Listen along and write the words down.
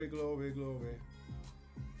Glory, glory.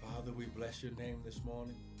 Father, we bless your name this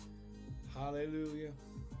morning. Hallelujah.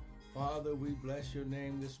 Father, we bless your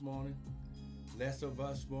name this morning. Less of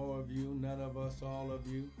us, more of you, none of us, all of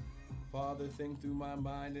you. Father, think through my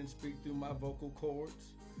mind and speak through my vocal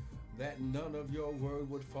cords, that none of your word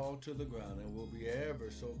would fall to the ground, and we'll be ever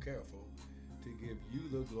so careful to give you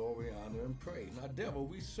the glory, honor, and praise. Now, devil,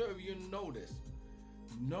 we serve you. Notice,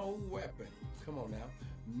 no weapon, come on now,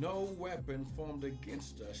 no weapon formed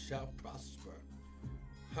against us shall prosper.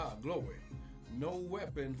 Glory. No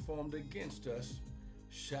weapon formed against us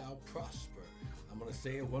shall prosper. I'm going to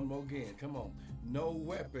say it one more again. Come on. No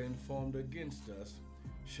weapon formed against us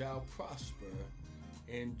shall prosper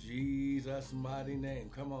in Jesus' mighty name.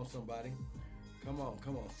 Come on, somebody. Come on.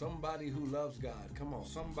 Somebody who loves God. Come on,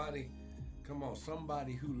 somebody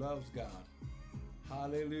who loves God.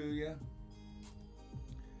 Hallelujah.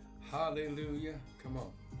 Hallelujah. Come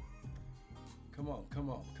on.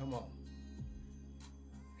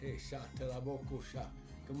 Hey, shot telaboko shot.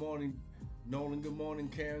 Good morning, Nolan. Good morning,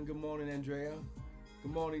 Karen. Good morning, Andrea.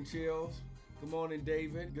 Good morning, Chills. Good morning,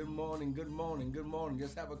 David. Good morning.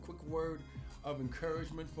 Just have a quick word of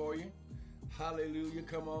encouragement for you. Hallelujah.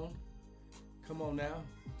 Come on now.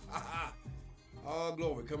 Oh,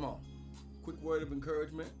 glory. Come on. Quick word of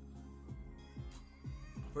encouragement.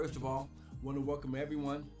 First of all, I want to welcome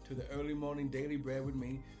everyone to the early morning daily bread with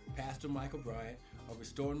me, Pastor Michael Bryant of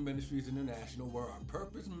Restoring Ministries International, where our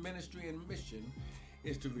purpose, ministry, and mission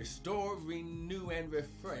is to restore, renew, and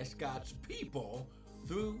refresh God's people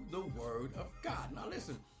through the Word of God. Now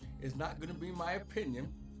listen, it's not going to be my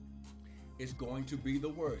opinion. It's going to be the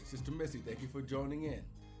Word. Sister Missy, thank you for joining in.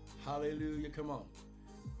 Hallelujah. Come on.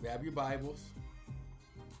 Grab your Bibles.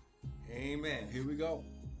 Amen. Here we go.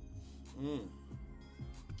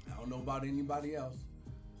 I don't know about anybody else,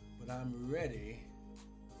 but I'm ready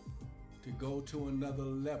to go to another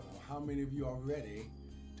level. How many of you are ready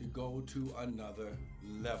to go to another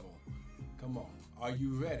level? Come on. Are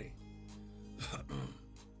you ready?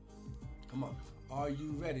 Come on. Are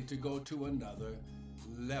you ready to go to another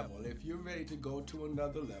level? If you're ready to go to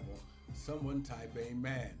another level, someone type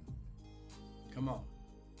amen. Come on.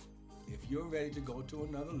 If you're ready to go to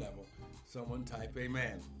another level, someone type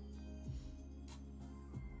amen.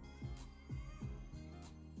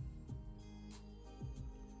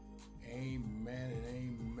 Amen and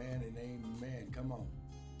amen and amen. Come on.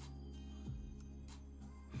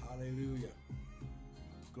 Hallelujah.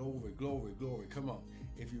 Glory, glory, glory. Come on.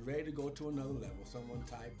 If you're ready to go to another level, someone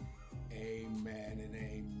type amen and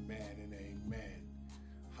amen and amen.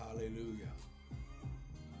 Hallelujah.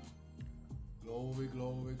 Glory,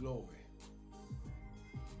 glory, glory.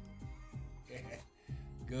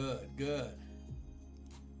 Good. Good.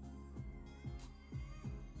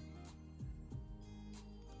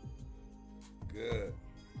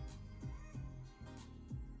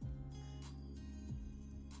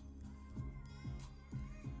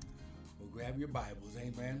 Well, grab your Bibles,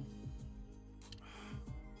 amen.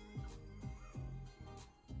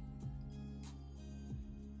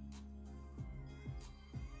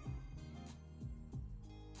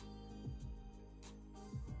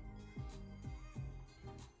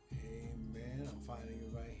 Amen. I'm finding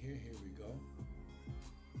it right here. Here we go.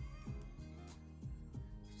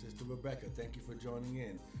 Sister Rebecca, thank you for joining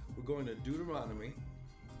in. We're going to Deuteronomy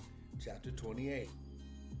chapter 28.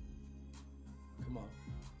 Come on.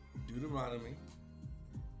 Deuteronomy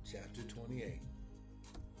chapter 28.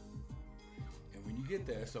 And when you get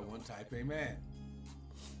there, someone type amen.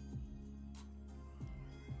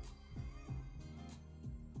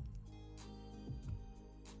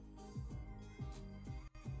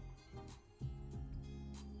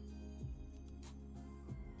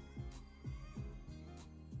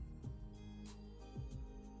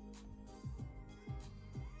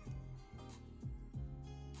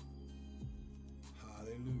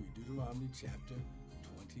 Hallelujah. Deuteronomy chapter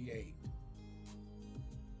 28.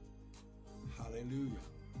 Hallelujah.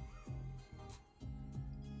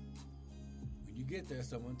 When you get there,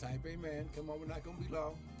 someone type amen. Come on, we're not going to be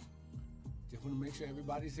long. Just want to make sure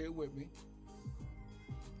everybody's here with me.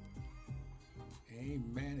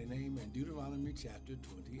 Amen and amen. Deuteronomy chapter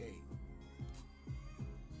 28.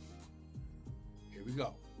 Here we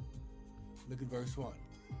go. Look at verse 1.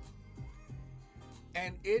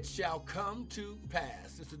 And it shall come to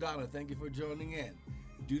pass. Sister Donna, thank you for joining in.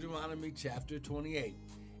 Deuteronomy chapter 28.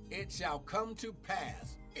 It shall come to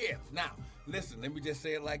pass if. Now, listen, let me just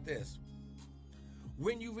say it like this.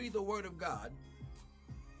 When you read the Word of God,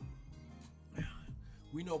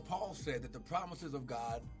 we know Paul said that the promises of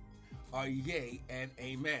God are yea and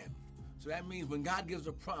amen. So that means when God gives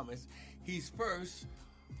a promise, he's first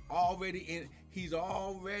He's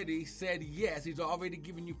already said yes. He's already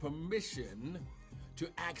given you permission to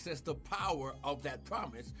access the power of that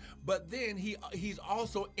promise. But then he's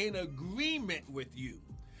also in agreement with you.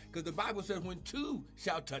 Because the Bible says when two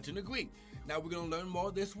shall touch and agree. Now we're going to learn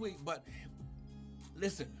more this week, but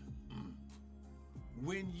listen,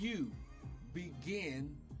 when you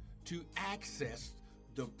begin to access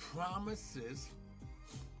the promises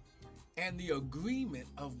and the agreement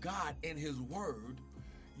of God in his word,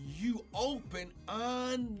 you open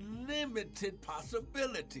unlimited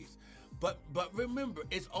possibilities. But remember,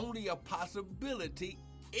 it's only a possibility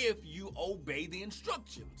if you obey the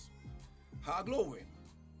instructions. High glory.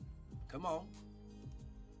 Come on.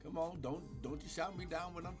 Don't you shout me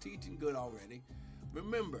down when I'm teaching good already.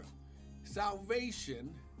 Remember,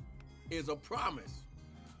 salvation is a promise,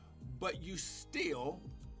 but you still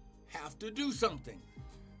have to do something.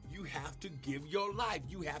 You have to give your life.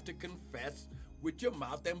 You have to confess with your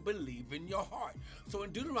mouth and believe in your heart. So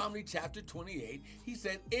in Deuteronomy chapter 28, he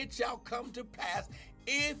said, it shall come to pass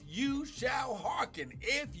if you shall hearken,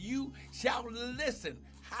 if you shall listen.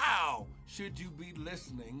 How should you be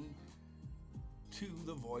listening to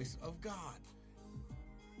the voice of God?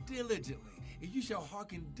 Diligently. If you shall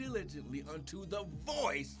hearken diligently unto the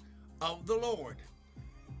voice of the Lord,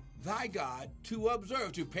 thy God, to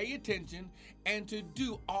observe, to pay attention, and to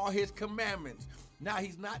do all his commandments. Now,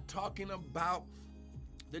 he's not talking about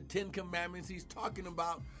the 10 commandments. He's talking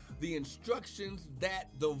about the instructions that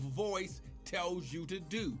the voice tells you to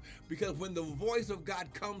do. Because when the voice of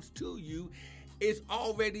God comes to you, it's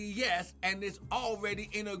already yes, and it's already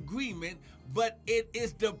in agreement, but it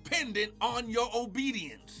is dependent on your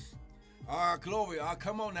obedience. Glory.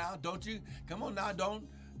 Come on now. Don't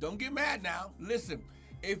get mad now. Listen,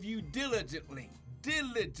 if you diligently,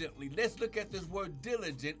 let's look at this word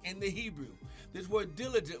diligent in the Hebrew. This word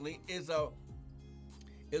diligently is a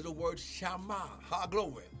word shama,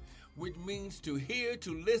 glory, which means to hear,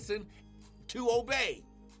 to listen, to obey.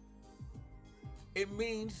 It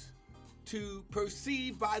means to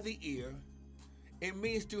perceive by the ear. It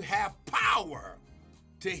means to have power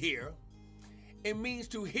to hear. It means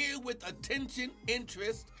to hear with attention,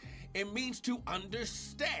 interest. It means to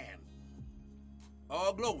understand.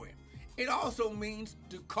 Glory. It also means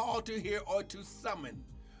to call to hear or to summon.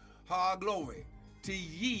 Glory. To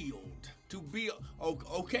yield. To be.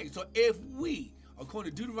 Okay, so if we,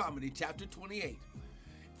 according to Deuteronomy chapter 28,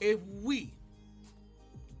 if we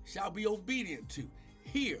shall be obedient to,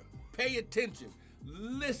 hear, pay attention,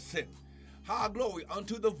 listen, glory,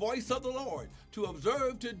 unto the voice of the Lord, to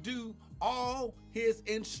observe to do all his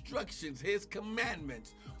instructions, his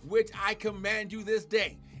commandments, which I command you this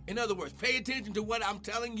day. In other words, pay attention to what I'm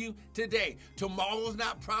telling you today. Tomorrow's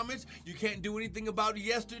not promised. You can't do anything about it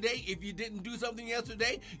yesterday. If you didn't do something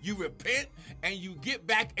yesterday, you repent and you get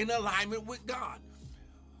back in alignment with God.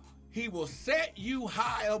 He will set you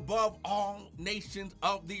high above all nations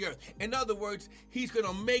of the earth. In other words, he's going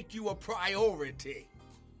to make you a priority.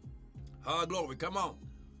 Glory, come on.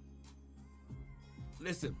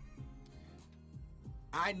 Listen,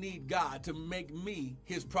 I need God to make me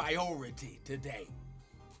his priority today.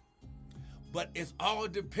 But it's all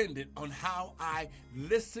dependent on how I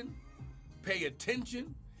listen, pay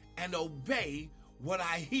attention, and obey what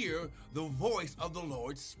I hear the voice of the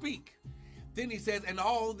Lord speak. Then he says, and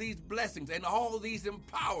all these blessings and all these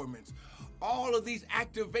empowerments, all of these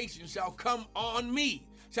activations shall come on me,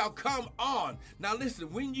 shall come on. Now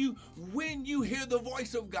listen, when you hear the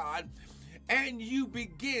voice of God and you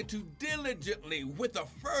begin to diligently, with a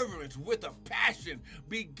fervence, with a passion,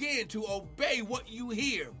 begin to obey what you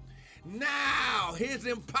hear, now his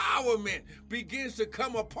empowerment begins to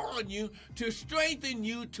come upon you to strengthen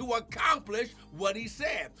you to accomplish what he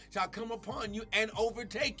said. Shall come upon you and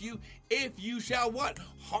overtake you if you shall what?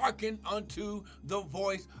 Hearken unto the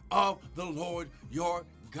voice of the Lord your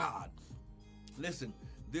God. Listen,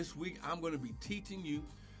 this week I'm going to be teaching you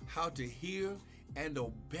how to hear and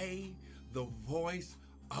obey the voice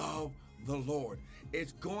of the Lord.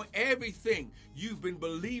 It's going, everything you've been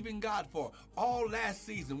believing God for all last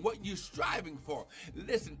season, what you're striving for.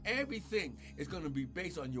 Listen, everything is going to be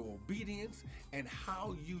based on your obedience and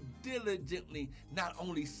how you diligently not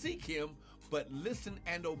only seek him, but listen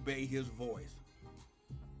and obey his voice.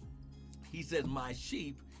 He says, my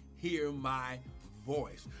sheep hear my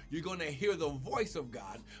voice. You're going to hear the voice of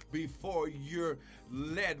God before you're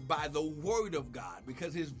led by the word of God,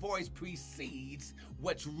 because his voice precedes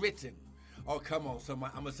what's written. Oh, come on,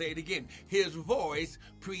 somebody. I'm going to say it again. His voice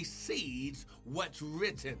precedes what's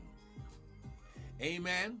written.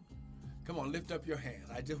 Amen. Come on, lift up your hands.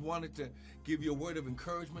 I just wanted to give you a word of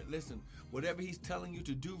encouragement. Listen, whatever he's telling you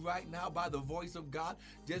to do right now by the voice of God,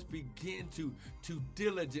 just begin to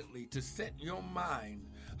diligently to set your mind,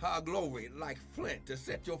 glory, like flint, to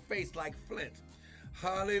set your face like flint.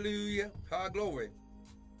 Hallelujah, glory.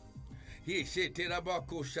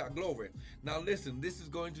 Glory. Now listen, this is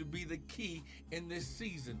going to be the key in this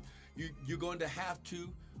season. You're going to have to,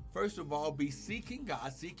 first of all, be seeking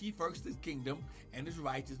God. Seek ye first his kingdom and his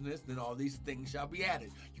righteousness, then all these things shall be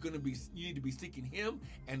added. You need to be seeking him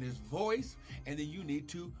and his voice, and then you need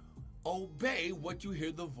to obey what you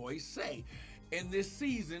hear the voice say. In this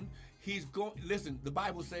season, listen, the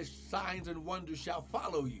Bible says signs and wonders shall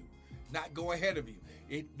follow you, not go ahead of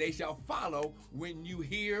you. They shall follow when you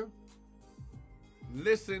hear,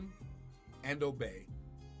 listen, and obey.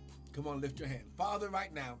 Come on, lift your hand. Father,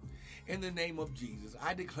 right now, in the name of Jesus,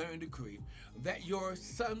 I declare and decree that your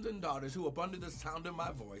sons and daughters who are under the sound of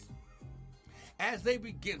my voice, as they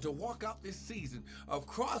begin to walk out this season of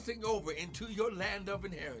crossing over into your land of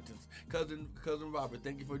inheritance. Cousin Robert,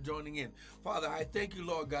 thank you for joining in. Father, I thank you,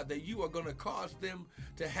 Lord God, that you are going to cause them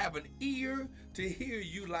to have an ear to hear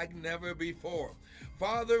you like never before.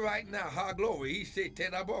 Father, right now, glory, he said,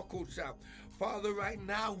 Father, right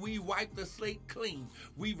now, we wipe the slate clean.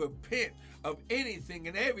 We repent of anything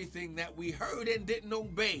and everything that we heard and didn't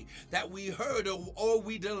obey, that we heard or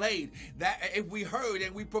we delayed, that if we heard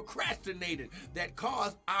and we procrastinated, that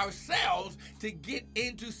caused ourselves to get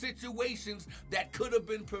into situations that could have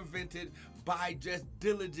been prevented by just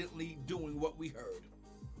diligently doing what we heard.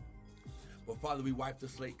 But Father, we wipe the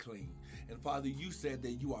slate clean. And Father, you said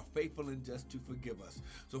that you are faithful and just to forgive us.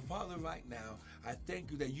 So Father, right now, I thank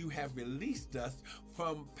you that you have released us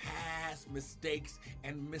from past mistakes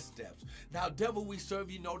and missteps. Now, devil, we serve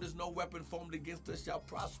you. Notice no weapon formed against us shall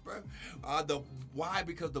prosper. Why?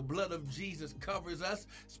 Because the blood of Jesus covers us,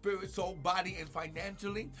 spirit, soul, body, and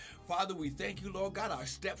financially. Father, we thank you, Lord God. Our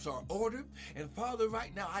steps are ordered. And Father,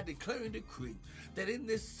 right now, I declare and decree that in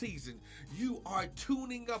this season, you are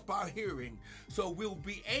tuning up our hearing so we'll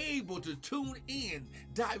be able to tune in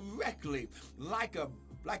directly like a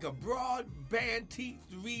broadband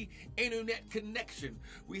T3 internet connection.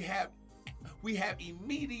 We have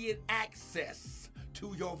immediate access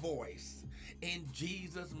to your voice in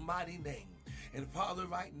Jesus' mighty name. And Father,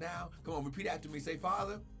 right now, come on, repeat after me. Say,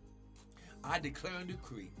 Father, I declare and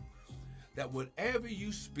decree that whatever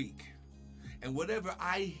you speak and whatever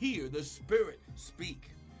I hear the Spirit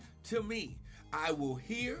speak to me, I will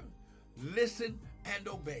hear, listen, and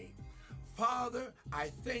obey. Father,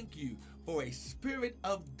 I thank you for a spirit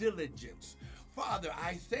of diligence. Father,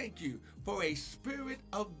 I thank you for a spirit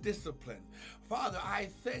of discipline. Father, I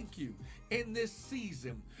thank you in this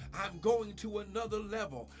season. I'm going to another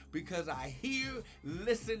level because I hear,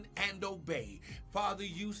 listen, and obey. Father,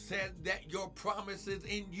 you said that your promises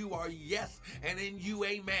in you are yes and in you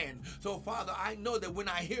amen. So, Father, I know that when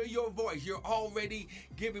I hear your voice, you're already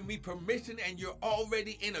giving me permission and you're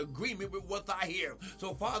already in agreement with what I hear.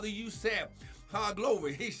 So, Father, you said,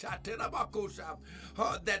 glory,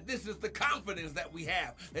 that this is the confidence that we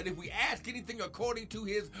have, that if we ask anything according to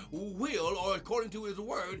his will or according to his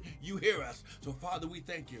word, you hear us. So, Father, we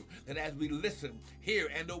thank you that as we listen, hear,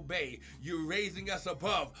 and obey, you're raising us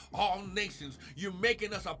above all nations. You're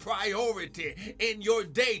making us a priority in your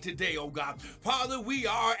day today, oh God. Father, we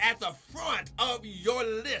are at the front of your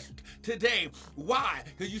list today. Why?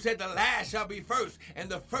 Because you said the last shall be first and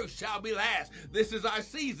the first shall be last. This is our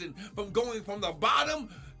season from going from the bottom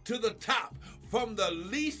to the top, from the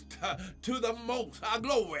least to the most.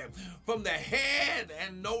 Glory. From the head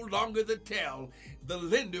and no longer the tail, the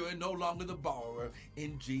lender and no longer the borrower.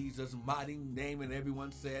 In Jesus' mighty name. And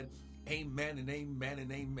everyone said, amen and amen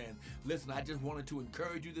and amen. Listen, I just wanted to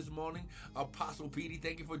encourage you this morning. Apostle Petey,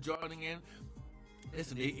 thank you for joining in.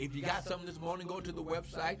 Listen, if you got something this morning, go to the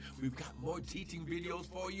website. We've got more teaching videos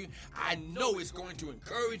for you. I know it's going to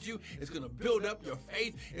encourage you. It's going to build up your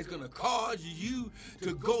faith. It's going to cause you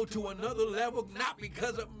to go to another level, not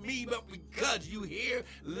because of me, but because you hear,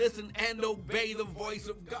 listen, and obey the voice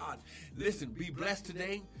of God. Listen, be blessed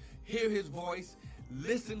today. Hear his voice.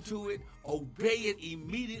 Listen to it, obey it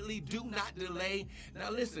immediately, do not delay. Now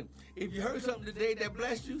listen, if you heard something today that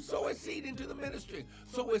blessed you, sow a seed into the ministry.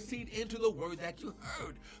 Sow a seed into the word that you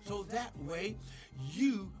heard. So that way,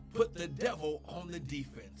 you put the devil on the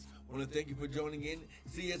defense. I want to thank you for joining in.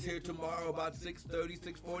 See us here tomorrow about 6:30,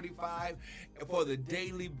 6:45 for the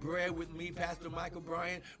Daily Bread with me, Pastor Michael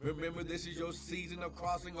Bryant. Remember, this is your season of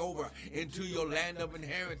crossing over into your land of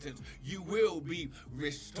inheritance. You will be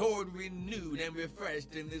restored, renewed, and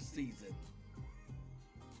refreshed in this season.